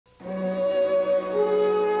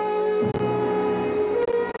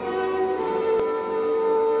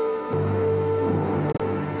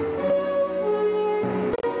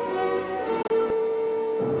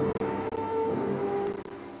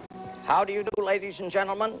How do you do, ladies and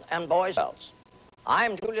gentlemen, and boys and girls?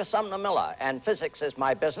 I'm Julius Sumner Miller, and physics is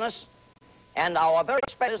my business. And our very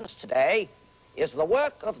special business today is the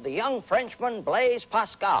work of the young Frenchman Blaise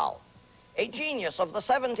Pascal, a genius of the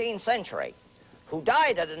 17th century, who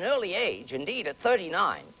died at an early age, indeed at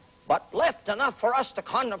 39, but left enough for us to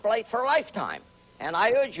contemplate for a lifetime. And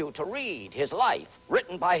I urge you to read his life,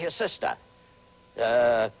 written by his sister,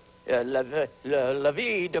 La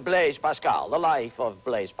vie de Blaise Pascal, the life of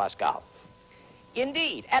Blaise Pascal.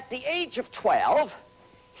 Indeed, at the age of 12,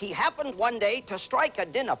 he happened one day to strike a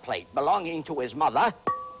dinner plate belonging to his mother,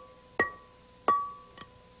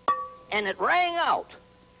 and it rang out,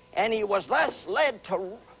 and he was thus led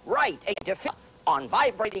to write a defense on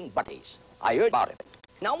vibrating bodies. I heard about it.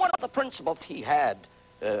 Now, one of the principles he had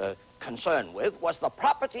concern with was the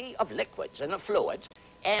property of liquids and of fluids,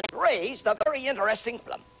 and raised a very interesting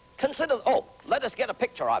problem. Consider, let us get a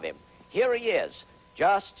picture of him. Here he is,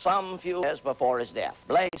 just some few years before his death.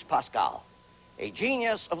 Blaise Pascal, a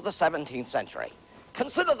genius of the 17th century.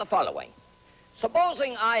 Consider the following.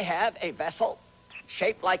 Supposing I have a vessel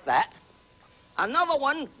shaped like that, another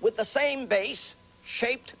one with the same base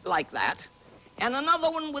shaped like that, and another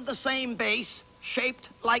one with the same base shaped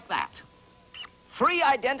like that. Three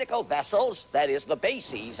identical vessels, that is, the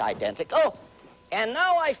bases identical, and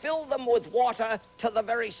now I fill them with water to the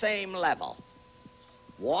very same level.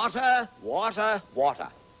 Water, water, water.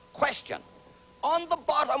 Question. On the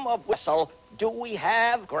bottom of vessel, do we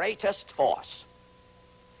have greatest force?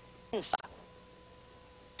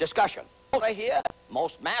 Discussion. Water here,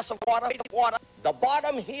 most massive water. The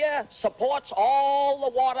bottom here supports all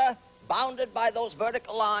the water bounded by those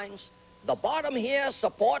vertical lines. The bottom here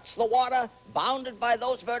supports the water bounded by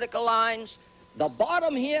those vertical lines. The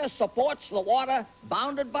bottom here supports the water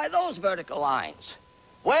bounded by those vertical lines.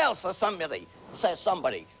 Well, says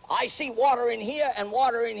somebody, I see water in here and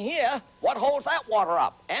water in here. What holds that water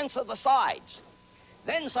up? Answer the sides.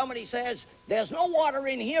 Then somebody says, there's no water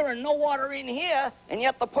in here and no water in here, and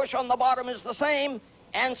yet the push on the bottom is the same.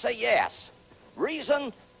 Answer yes.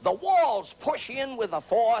 Reason, the walls push in with a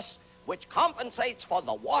force which compensates for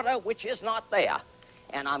the water which is not there.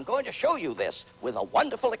 And I'm going to show you this with a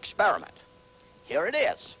wonderful experiment. Here it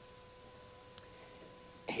is.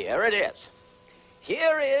 Here it is.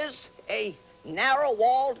 Here is a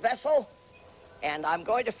narrow-walled vessel, and I'm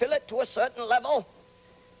going to fill it to a certain level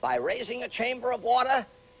by raising a chamber of water.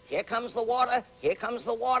 Here comes the water, here comes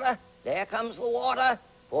the water, there comes the water.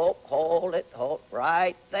 Hold it,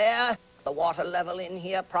 right there. The water level in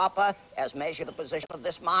here proper as measured the position of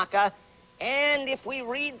this marker. And if we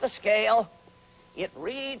read the scale, it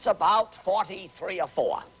reads about 43 or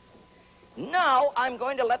 4. Now I'm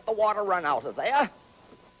going to let the water run out of there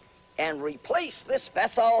and replace this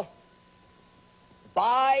vessel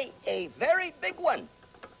by a very big one,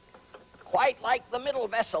 quite like the middle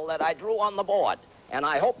vessel that I drew on the board. And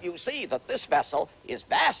I hope you see that this vessel is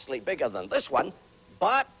vastly bigger than this one,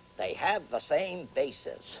 but they have the same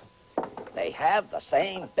bases. They have the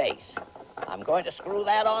same base. I'm going to screw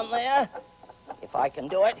that on there, if I can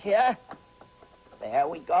do it here. There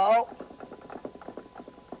we go.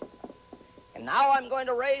 And now I'm going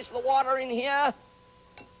to raise the water in here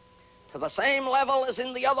to the same level as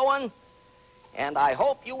in the other one, and I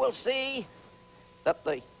hope you will see that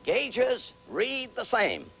the gauges read the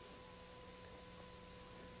same.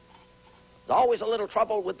 There's always a little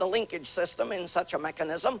trouble with the linkage system in such a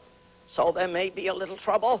mechanism, so there may be a little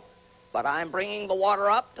trouble, but I'm bringing the water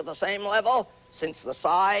up to the same level. Since the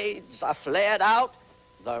sides are flared out,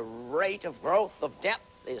 the rate of growth of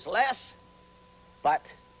depth is less, but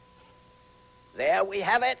there we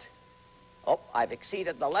have it. Oh, I've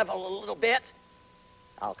exceeded the level a little bit.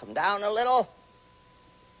 I'll come down a little.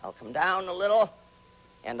 I'll come down a little.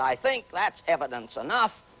 And I think that's evidence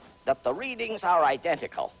enough that the readings are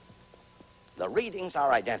identical. The readings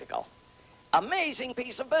are identical. Amazing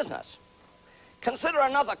piece of business. Consider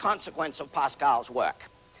another consequence of Pascal's work.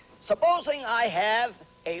 Supposing I have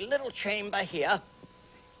a little chamber here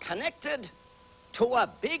connected to a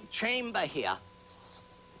big chamber here,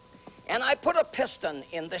 and I put a piston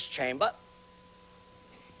in this chamber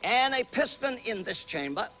and a piston in this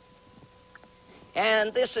chamber,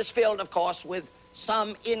 and this is filled, of course, with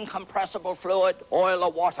some incompressible fluid, oil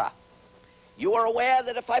or water. You are aware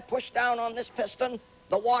that if I push down on this piston,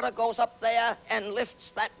 the water goes up there and lifts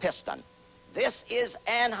that piston. This is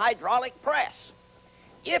an hydraulic press.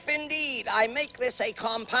 If indeed I make this a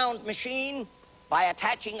compound machine by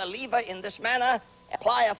attaching a lever in this manner,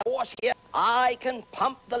 apply a force here, I can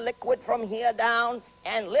pump the liquid from here down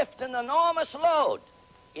and lift an enormous load.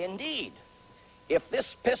 Indeed, if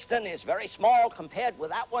this piston is very small compared with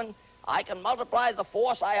that one, I can multiply the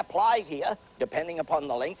force I apply here, depending upon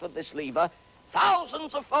the length of this lever,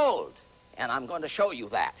 thousands of fold. And I'm going to show you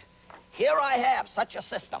that. Here I have such a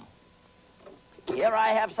system. Here I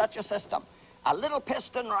have such a system. A little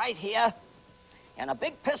piston right here, and a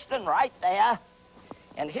big piston right there.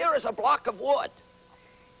 And here is a block of wood.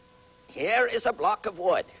 Here is a block of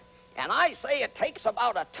wood. And I say it takes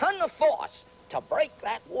about a ton of force to break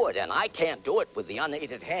that wood. And I can't do it with the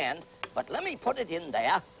unaided hand. But let me put it in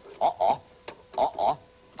there.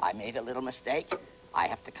 I made a little mistake. I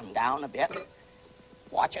have to come down a bit.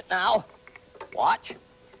 Watch it now. Watch.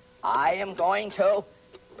 I am going to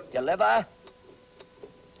deliver.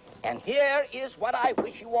 And here is what I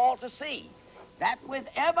wish you all to see. That with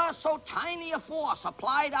ever so tiny a force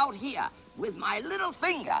applied out here, with my little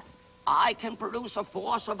finger, I can produce a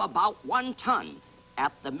force of about 1 ton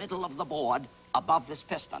at the middle of the board above this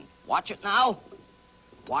piston. Watch it now.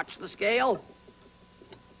 Watch the scale.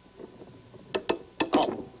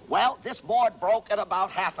 Oh, well, this board broke at about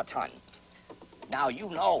 1/2 ton. Now, you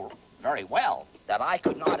know very well that I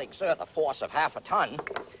could not exert a force of 1/2 ton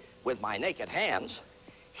with my naked hands.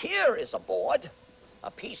 Here is a board, a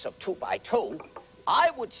piece of 2 by 2. I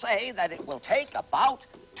would say that it will take about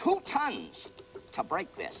 2 tons to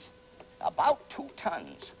break this. About 2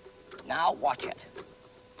 tons. Now watch it.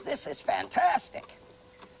 This is fantastic.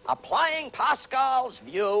 Applying Pascal's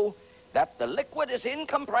view that the liquid is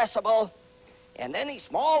incompressible and any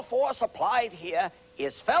small force applied here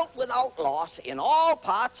is felt without loss in all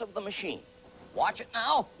parts of the machine. Watch it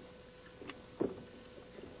now.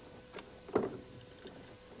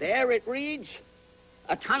 There it reads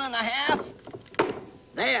 1.5 tons.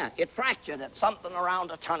 There, it fractured at something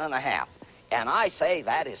around 1.5 tons. And I say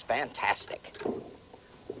that is fantastic.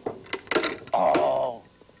 Oh,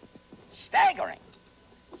 staggering,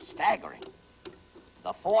 staggering.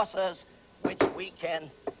 The forces which we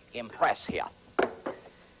can impress here.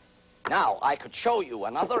 Now, I could show you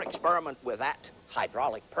another experiment with that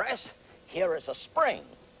hydraulic press. Here is a spring.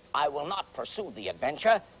 I will not pursue the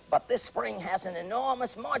adventure, but this spring has an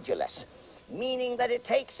enormous modulus, meaning that it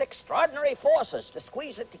takes extraordinary forces to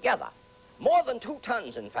squeeze it together. More than 2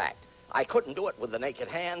 tons, in fact. I couldn't do it with the naked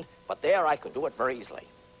hand, but there I could do it very easily.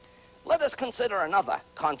 Let us consider another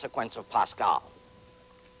consequence of Pascal.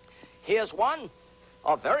 Here's one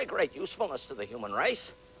of very great usefulness to the human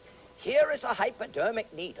race. Here is a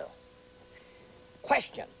hypodermic needle.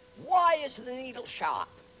 Question: why is the needle sharp,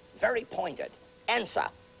 very pointed? Answer: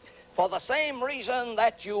 for the same reason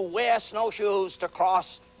that you wear snowshoes to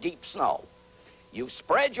cross deep snow. You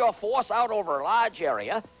spread your force out over a large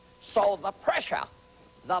area, so the pressure,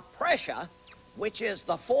 which is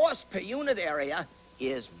the force per unit area,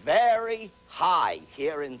 is very high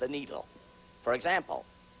here in the needle. For example,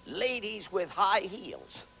 ladies with high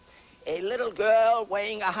heels. A little girl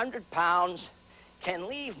weighing 100 pounds can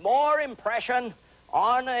leave more impression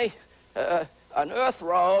on an earth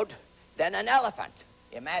road than an elephant.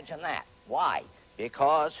 Imagine that. Why?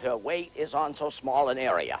 Because her weight is on so small an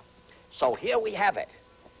area. So here we have it.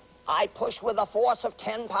 I push with a force of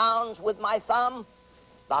 10 pounds with my thumb.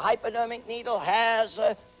 The hypodermic needle has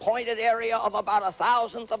a pointed area of about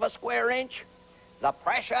 1/1000th of a square inch. The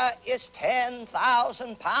pressure is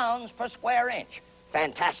 10,000 pounds per square inch.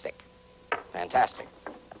 Fantastic. Fantastic.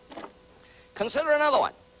 Consider another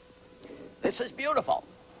one. This is beautiful.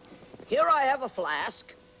 Here I have a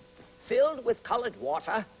flask filled with colored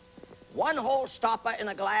water, 1 hole stopper in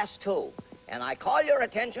a glass tube. And I call your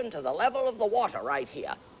attention to the level of the water right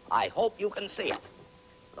here. I hope you can see it.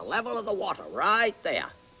 The level of the water right there.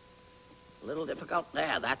 A little difficult.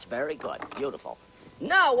 There, that's very good. Beautiful.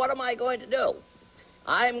 Now, what am I going to do?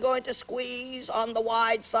 I'm going to squeeze on the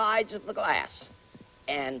wide sides of the glass.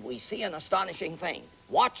 And we see an astonishing thing.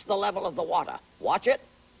 Watch the level of the water. Watch it.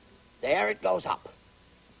 There it goes up.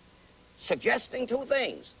 Suggesting 2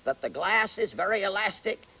 things: that the glass is very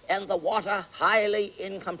elastic and the water highly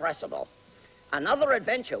incompressible. Another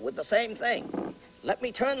adventure with the same thing. Let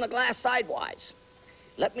me turn the glass sidewise.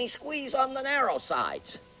 Let me squeeze on the narrow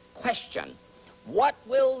sides. Question: what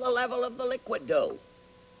will the level of the liquid do?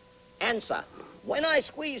 Answer: when I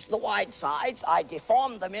squeezed the wide sides, I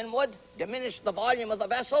deformed them inward, diminished the volume of the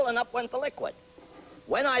vessel, and up went the liquid.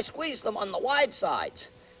 When I squeeze them on the wide sides,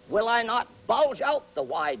 will I not bulge out the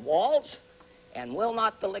wide walls, and will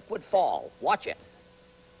not the liquid fall? Watch it.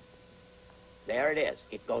 There it is.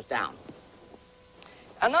 It goes down.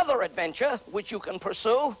 Another adventure which you can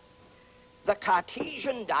pursue, the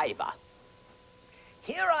Cartesian diver.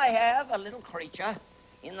 Here I have a little creature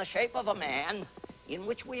in the shape of a man in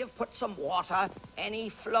which we have put some water, and he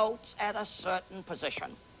floats at a certain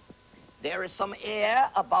position. There is some air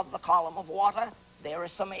above the column of water, there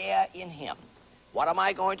is some air in him. What am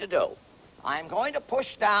I going to do? I'm going to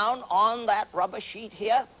push down on that rubber sheet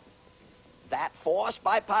here. That force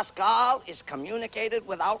by Pascal is communicated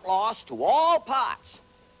without loss to all parts.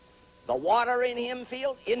 The water in here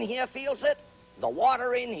feels it. The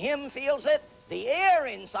water in him feels it. The air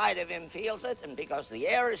inside of him feels it. And because the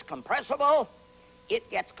air is compressible, it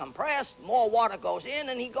gets compressed, more water goes in,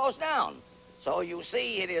 and he goes down. So you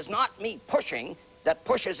see, it is not me pushing that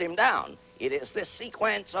pushes him down. It is this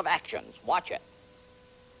sequence of actions. Watch it.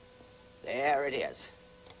 There it is.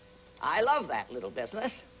 I love that little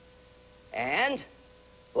business. And,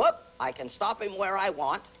 whoop, I can stop him where I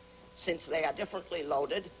want. Since they are differently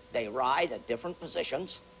loaded, they ride at different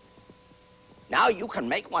positions. Now you can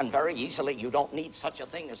make one very easily. You don't need such a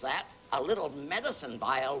thing as that. A little medicine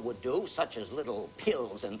vial would do, such as little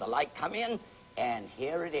pills and the like come in. And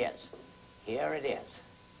here it is. Here it is.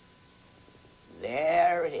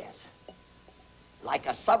 There it is. Like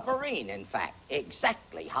a submarine, in fact,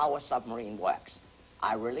 exactly how a submarine works.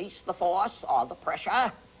 I release the force or the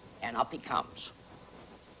pressure, and up he comes.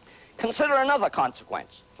 Consider another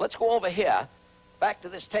consequence. Let's go over here, back to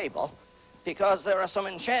this table, because there are some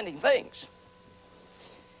enchanting things.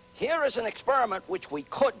 Here is an experiment which we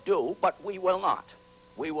could do, but we will not.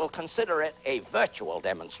 We will consider it a virtual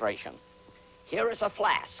demonstration. Here is a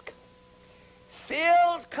flask,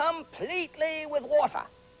 filled completely with water,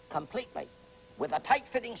 completely, with a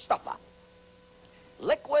tight-fitting stopper.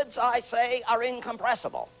 Liquids, I say, are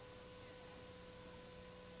incompressible.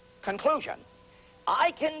 Conclusion,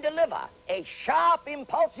 I can deliver a sharp,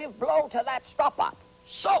 impulsive blow to that stopper.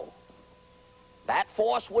 So, that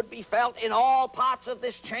force would be felt in all parts of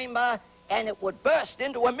this chamber, and it would burst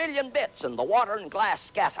into a million bits, and the water and glass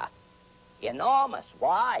scatter. Enormous.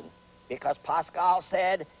 Why? Because Pascal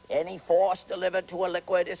said any force delivered to a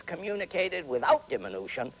liquid is communicated without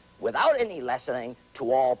diminution, without any lessening,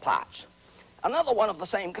 to all parts. Another one of the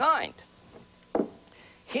same kind.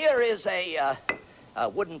 Here is a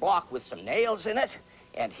wooden block with some nails in it,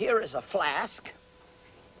 and here is a flask.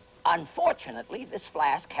 Unfortunately, this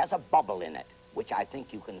flask has a bubble in it, which I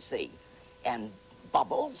think you can see. And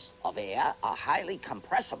bubbles of air are highly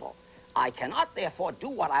compressible. I cannot, therefore, do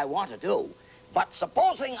what I want to do. But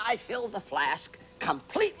supposing I fill the flask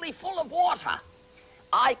completely full of water,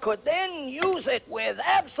 I could then use it with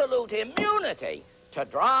absolute immunity to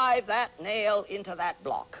drive that nail into that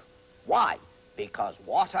block. Why? Because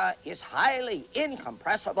water is highly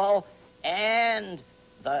incompressible, and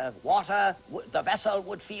the vessel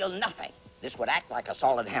would feel nothing. This would act like a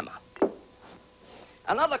solid hammer.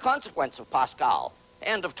 Another consequence of Pascal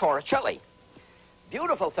and of Torricelli.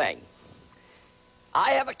 Beautiful thing.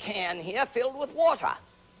 I have a can here filled with water,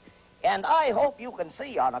 and I hope you can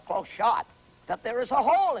see on a close shot that there is a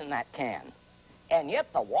hole in that can, and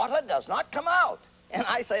yet the water does not come out. And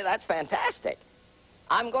I say, that's fantastic.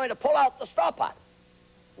 I'm going to pull out the stopper.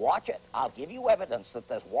 Watch it. I'll give you evidence that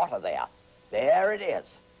there's water there. There it is.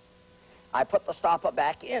 I put the stopper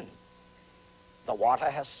back in. The water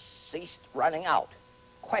has ceased running out.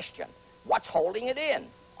 Question, what's holding it in?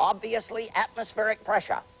 Obviously atmospheric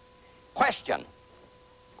pressure. Question,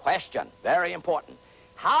 very important.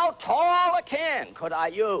 How tall a can could I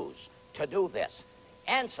use to do this?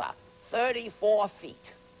 Answer, 34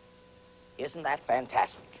 feet. Isn't that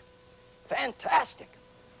fantastic? Fantastic.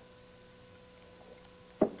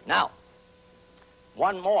 Now,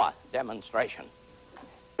 one more demonstration.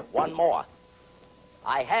 One more.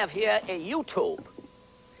 I have here a U-tube.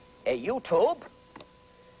 A U-tube,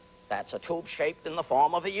 that's a tube shaped in the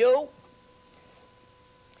form of a U.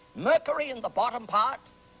 Mercury in the bottom part,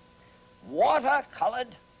 water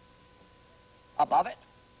colored above it,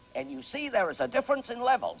 and you see there is a difference in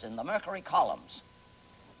levels in the mercury columns.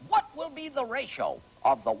 What will be the ratio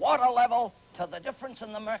of the water level to the difference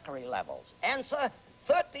in the mercury levels? Answer,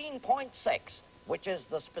 13.6, which is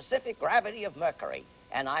the specific gravity of mercury.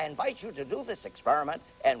 And I invite you to do this experiment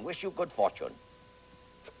and wish you good fortune.